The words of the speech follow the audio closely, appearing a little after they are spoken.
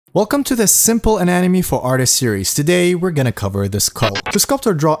Welcome to the Simple Anatomy for Artists series. Today we're gonna cover the skull. To sculpt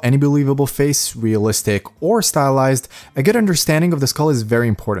or draw any believable face, realistic or stylized, a good understanding of the skull is very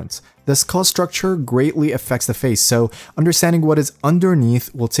important. The skull structure greatly affects the face, so understanding what is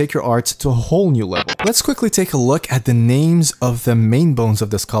underneath will take your art to a whole new level. Let's quickly take a look at the names of the main bones of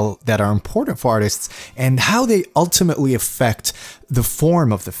the skull that are important for artists and how they ultimately affect the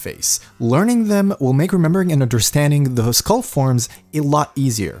form of the face. Learning them will make remembering and understanding the skull forms a lot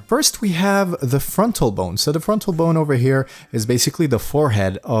easier. First, we have the frontal bone. So the frontal bone over here is basically the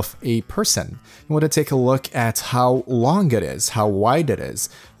forehead of a person. You want to take a look at how long it is, how wide it is,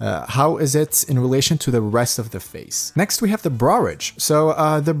 how is it in relation to the rest of the face. Next, we have the brow ridge.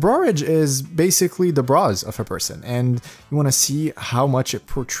 So the brow ridge is basically the brows of a person, and you want to see how much it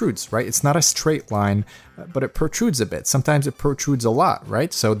protrudes, right? It's not a straight line, but it protrudes a bit. Sometimes it protrudes a lot,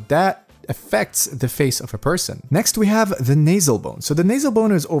 right? So that affects the face of a person. Next, we have the nasal bone. So the nasal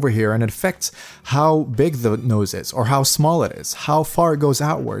bone is over here and it affects how big the nose is, or how small it is, how far it goes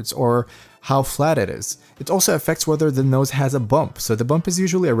outwards, or how flat it is. It also affects whether the nose has a bump. So the bump is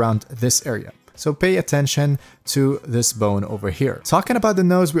usually around this area. So pay attention to this bone over here. Talking about the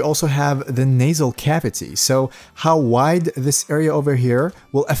nose, we also have the nasal cavity. So how wide this area over here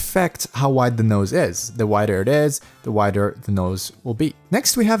will affect how wide the nose is. The wider it is, the wider the nose will be.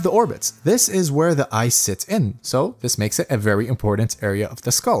 Next, we have the orbits. This is where the eye sits in. So this makes it a very important area of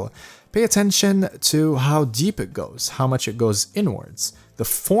the skull. Pay attention to how deep it goes, how much it goes inwards, the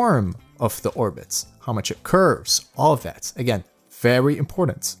form of the orbits, how much it curves, all of that. Again, very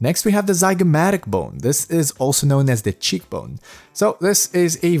important. Next, we have the zygomatic bone. This is also known as the cheekbone. So this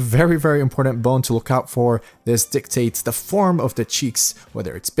is a very, very important bone to look out for. This dictates the form of the cheeks,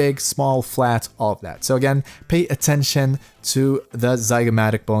 whether it's big, small, flat, all of that. So again, pay attention to the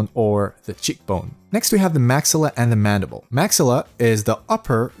zygomatic bone or the cheekbone. Next, we have the maxilla and the mandible. Maxilla is the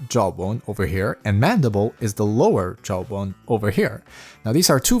upper jawbone over here, and mandible is the lower jawbone over here. Now, these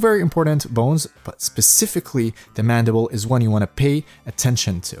are two very important bones, but specifically the mandible is one you want to pay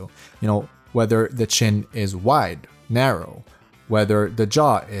attention to. You know, whether the chin is wide, narrow, whether the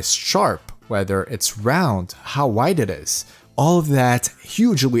jaw is sharp, whether it's round, how wide it is. All of that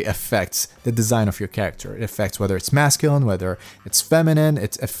hugely affects the design of your character. It affects whether it's masculine, whether it's feminine.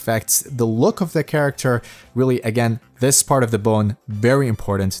 It affects the look of the character. Really, again, this part of the bone, very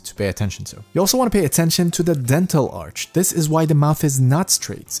important to pay attention to. You also want to pay attention to the dental arch. This is why the mouth is not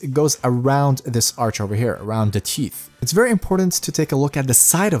straight. It goes around this arch over here, around the teeth. It's very important to take a look at the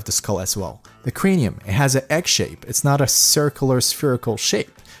side of the skull as well. The cranium, it has an egg shape. It's not a circular spherical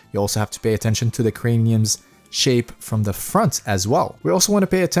shape. You also have to pay attention to the cranium's shape from the front as well. We also want to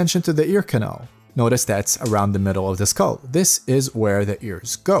pay attention to the ear canal. Notice that's around the middle of the skull. This is where the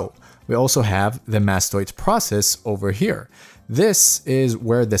ears go. We also have the mastoid process over here. This is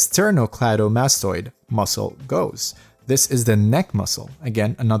where the sternocleidomastoid muscle goes. This is the neck muscle.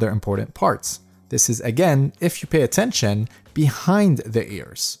 Again, another important part. This is, again, if you pay attention, behind the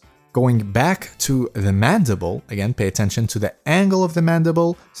ears. Going back to the mandible, again, pay attention to the angle of the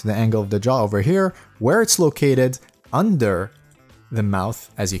mandible, so the angle of the jaw over here, where it's located under the mouth,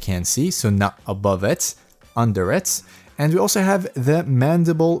 as you can see, so not above it, under it. And we also have the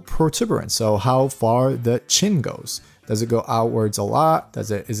mandible protuberance, so how far the chin goes. Does it go outwards a lot? Is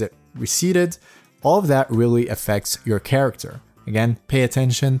it receded? All of that really affects your character. Again, pay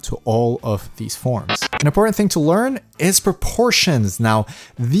attention to all of these forms. An important thing to learn is proportions. Now,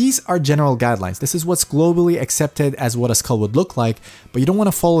 these are general guidelines. This is what's globally accepted as what a skull would look like, but you don't want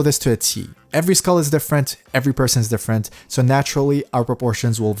to follow this to a T. Every skull is different, every person is different, so naturally our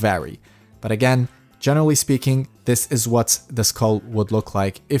proportions will vary. But again, generally speaking, this is what the skull would look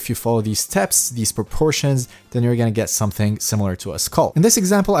like. If you follow these steps, these proportions, then you're gonna get something similar to a skull. In this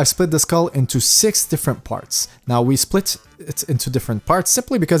example, I split the skull into 6 different parts. Now, we split it into different parts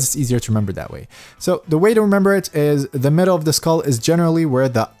simply because it's easier to remember that way. So the way to remember it is the middle of the skull is generally where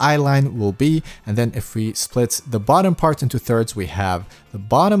the eye line will be. And then if we split the bottom part into thirds, we have the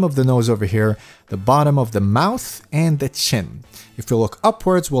bottom of the nose over here, the bottom of the mouth, and the chin. If we look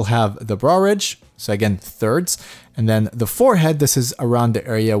upwards, we'll have the brow ridge. So again, thirds. And then the forehead, this is around the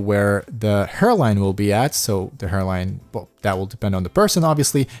area where the hairline will be at. So the hairline, well, that will depend on the person,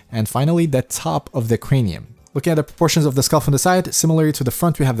 obviously. And finally, the top of the cranium. Looking at the proportions of the skull from the side, similarly to the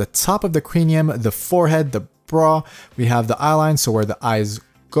front, we have the top of the cranium, the forehead, the brow. We have the eye line, so where the eyes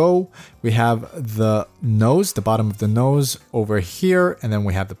go. We have the nose, the bottom of the nose over here. And then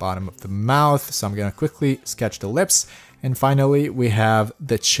we have the bottom of the mouth. So I'm going to quickly sketch the lips. And finally, we have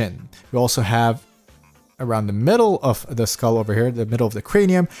the chin. We also have around the middle of the skull over here, the middle of the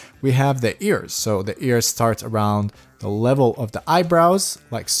cranium, we have the ears. So the ears start around the level of the eyebrows,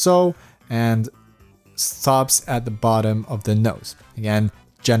 like so, and stops at the bottom of the nose. Again,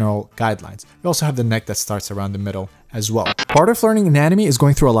 general guidelines. We also have the neck that starts around the middle as well. Part of learning anatomy is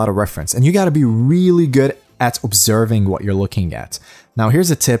going through a lot of reference, and you got to be really good at observing what you're looking at. Now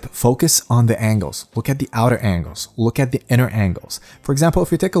here's a tip, focus on the angles. Look at the outer angles, look at the inner angles. For example,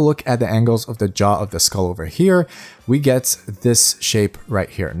 if you take a look at the angles of the jaw of the skull over here, we get this shape right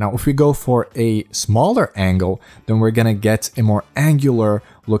here. Now if we go for a smaller angle, then we're gonna get a more angular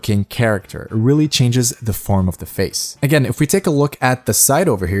looking character. It really changes the form of the face. Again, if we take a look at the side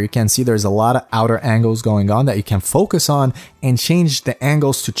over here, you can see there's a lot of outer angles going on that you can focus on and change the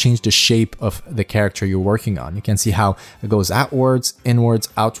angles to change the shape of the character you're working on. You can see how it goes outwards, inwards,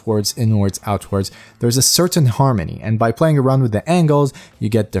 outwards, inwards, outwards. There's a certain harmony, and by playing around with the angles, you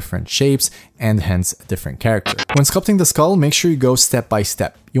get different shapes and hence different character. When sculpting the skull, make sure you go step by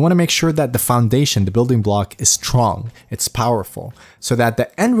step. You want to make sure that the foundation, the building block, is strong, it's powerful, so that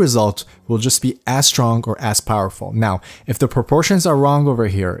the end result will just be as strong or as powerful. Now, if the proportions are wrong over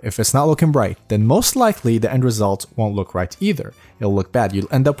here, if it's not looking bright, then most likely the end result won't look right either. It'll look bad.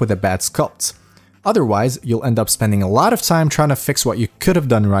 You'll end up with a bad sculpt. Otherwise, you'll end up spending a lot of time trying to fix what you could have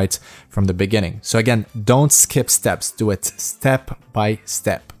done right from the beginning. So again, don't skip steps. Do it step by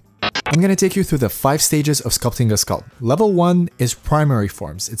step. I'm going to take you through the 5 stages of sculpting a skull. Level 1 is primary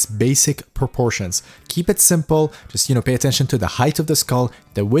forms. It's basic proportions. Keep it simple. Just, pay attention to the height of the skull,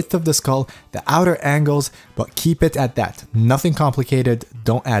 the width of the skull, the outer angles, but keep it at that. Nothing complicated.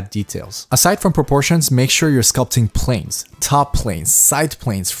 Don't add details. Aside from proportions, make sure you're sculpting planes. Top planes, side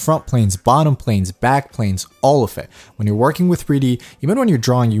planes, front planes, bottom planes, back planes, all of it. When you're working with 3D, even when you're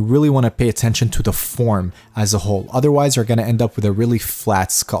drawing, you really want to pay attention to the form as a whole. Otherwise, you're going to end up with a really flat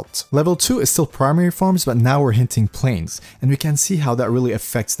sculpt. Level 2 is still primary forms, but now we're hinting planes, and we can see how that really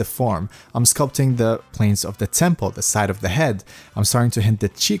affects the form. I'm sculpting the planes of the temple, the side of the head. I'm starting to hint the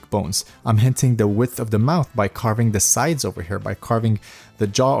cheekbones. I'm hinting the width of the mouth by carving the sides over here, by carving the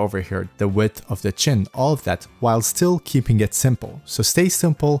jaw over here, the width of the chin, all of that, while still keeping it simple. So stay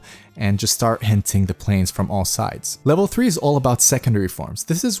simple and just start hinting the planes from all sides. Level 3 is all about secondary forms.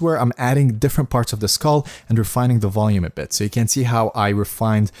 This is where I'm adding different parts of the skull and refining the volume a bit. So you can see how I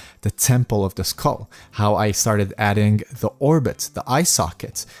refined the temple of the skull, how I started adding the orbit, the eye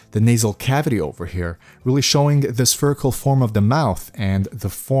socket, the nasal cavity over here, really showing the spherical form of the mouth and the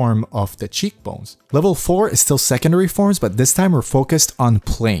form of the cheekbones. Level 4 is still secondary forms, but this time we're focused on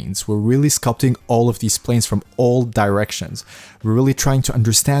planes. We're really sculpting all of these planes from all directions. We're really trying to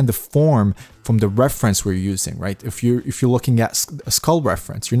understand the form from the reference we're using, right? If you're looking at a skull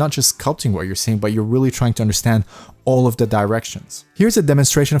reference, you're not just sculpting what you're saying, but you're really trying to understand all of the directions. Here's a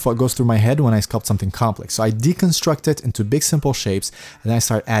demonstration of what goes through my head when I sculpt something complex. So I deconstruct it into big simple shapes, and then I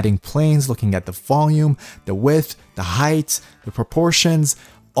start adding planes, looking at the volume, the width, the height, the proportions,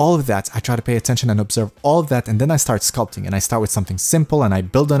 all of that. I try to pay attention and observe all of that, and then I start sculpting, and I start with something simple and I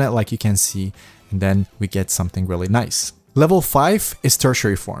build on it like you can see, and then we get something really nice. Level 5 is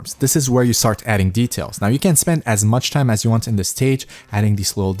tertiary forms. This is where you start adding details. Now you can spend as much time as you want in this stage adding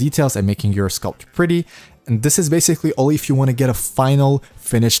these little details and making your sculpt pretty, and this is basically only if you want to get a final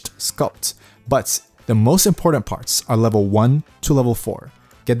finished sculpt. But the most important parts are level 1 to level 4.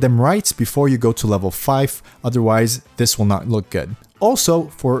 Get them right before you go to level 5, otherwise this will not look good. Also,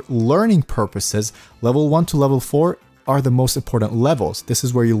 for learning purposes, level 1 to level 4 are the most important levels. This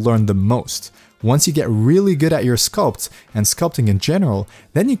is where you learn the most. Once you get really good at your sculpt and sculpting in general,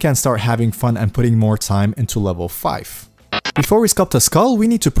 then you can start having fun and putting more time into level 5. Before we sculpt a skull, we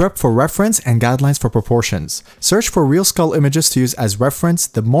need to prep for reference and guidelines for proportions. Search for real skull images to use as reference.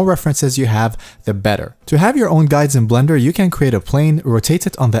 The more references you have, the better. To have your own guides in Blender, you can create a plane, rotate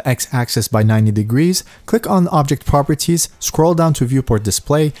it on the x-axis by 90 degrees, click on Object Properties, scroll down to Viewport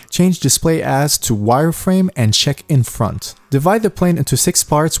Display, change Display As to Wireframe, and check In Front. Divide the plane into 6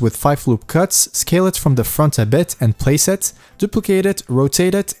 parts with 5 loop cuts, scale it from the front a bit and place it, duplicate it,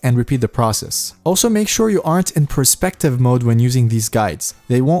 rotate it, and repeat the process. Also make sure you aren't in perspective mode when using these guides.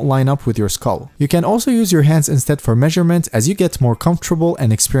 They won't line up with your skull. You can also use your hands instead for measurement as you get more comfortable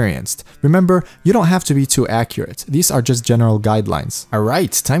and experienced. Remember, you don't have to be too accurate. These are just general guidelines.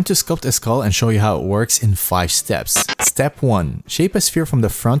 Alright, time to sculpt a skull and show you how it works in 5 steps. Step 1. Shape a sphere from the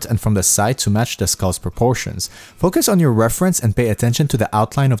front and from the side to match the skull's proportions. Focus on your reference and pay attention to the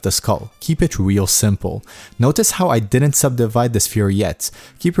outline of the skull. Keep it real simple. Notice how I didn't subdivide the sphere yet.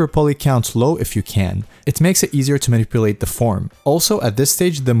 Keep your poly count low if you can. It makes it easier to manipulate the form. Also, at this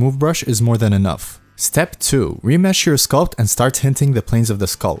stage, the move brush is more than enough. Step 2. Remesh your sculpt and start hinting the planes of the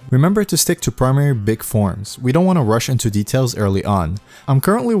skull. Remember to stick to primary big forms. We don't want to rush into details early on. I'm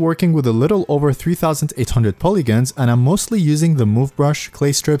currently working with a little over 3,800 polygons, and I'm mostly using the move brush,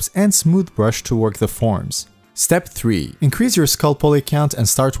 clay strips, and smooth brush to work the forms. Step 3. Increase your skull poly count and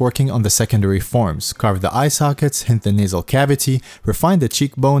start working on the secondary forms. Carve the eye sockets, hint the nasal cavity, refine the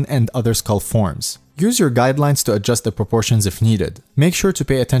cheekbone, and other skull forms. Use your guidelines to adjust the proportions if needed. Make sure to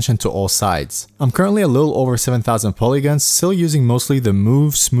pay attention to all sides. I'm currently a little over 7,000 polygons, still using mostly the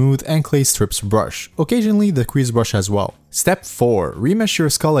move, smooth, and clay strips brush, occasionally the crease brush as well. Step 4. Remesh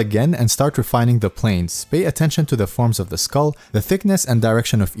your skull again and start refining the planes. Pay attention to the forms of the skull, the thickness and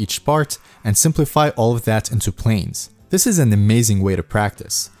direction of each part, and simplify all of that into planes. This is an amazing way to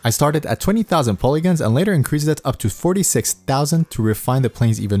practice. I started at 20,000 polygons and later increased it up to 46,000 to refine the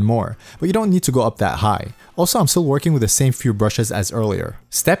planes even more, but you don't need to go up that high. Also, I'm still working with the same few brushes as earlier.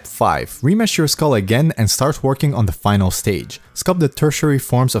 Step 5. Remesh your skull again and start working on the final stage. Sculpt the tertiary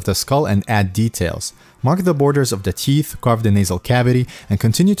forms of the skull and add details. Mark the borders of the teeth, carve the nasal cavity, and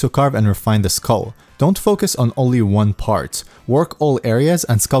continue to carve and refine the skull. Don't focus on only one part. Work all areas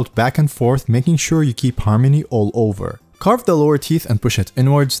and sculpt back and forth, making sure you keep harmony all over. Carve the lower teeth and push it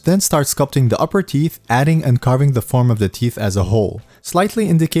inwards, then start sculpting the upper teeth, adding and carving the form of the teeth as a whole. Slightly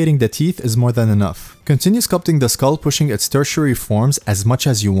indicating the teeth is more than enough. Continue sculpting the skull, pushing its tertiary forms as much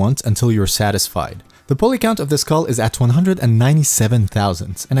as you want until you're satisfied. The poly count of the skull is at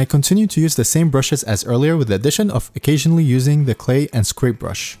 197,000, and I continue to use the same brushes as earlier with the addition of occasionally using the clay and scrape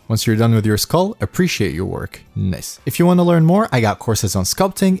brush. Once you're done with your skull, appreciate your work. Nice. If you want to learn more, I got courses on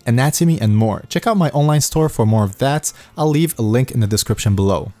sculpting, anatomy, and more. Check out my online store for more of that. I'll leave a link in the description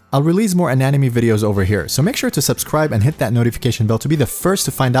below. I'll release more anatomy videos over here, so make sure to subscribe and hit that notification bell to be the first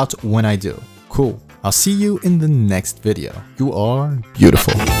to find out when I do. Cool. I'll see you in the next video. You are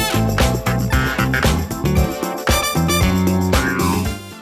beautiful.